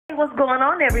What's going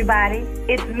on, everybody?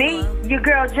 It's me, your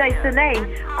girl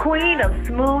Cenae, queen of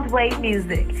smooth wave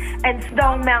music. And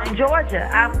Stone Mountain, Georgia,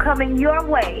 I'm coming your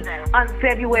way on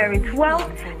February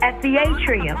 12th at the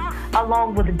Atrium,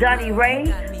 along with Donnie Ray,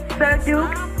 Sir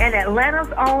Duke, and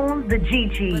Atlanta's own the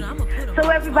GGs. So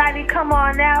everybody come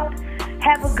on out,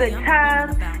 have a good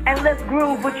time, and let's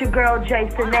groove with your girl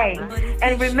Cenae.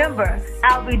 And remember,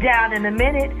 I'll be down in a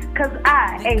minute, cause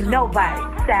I ain't nobody.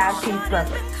 Style Peace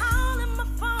Lover.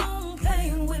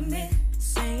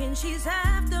 She's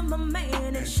after my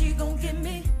man and she gon' get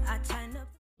me.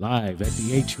 Live at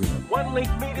the Atrium. One Link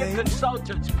Media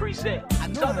Consultants present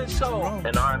Southern Soul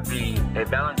and R&B, a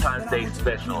Valentine's Day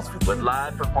special with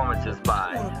live performances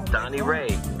by Donnie Ray,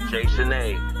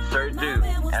 Cenae, Sir Duke,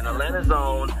 and Atlanta's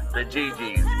own the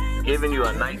GGs, giving you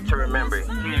a night to remember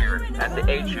here at the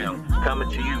Atrium, coming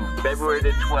to you February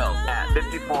the 12th at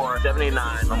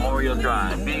 5479 Memorial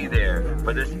Drive. Be there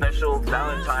for this special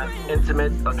Valentine's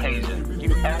intimate occasion.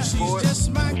 You asked for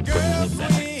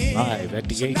it. Live at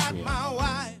the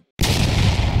Atrium.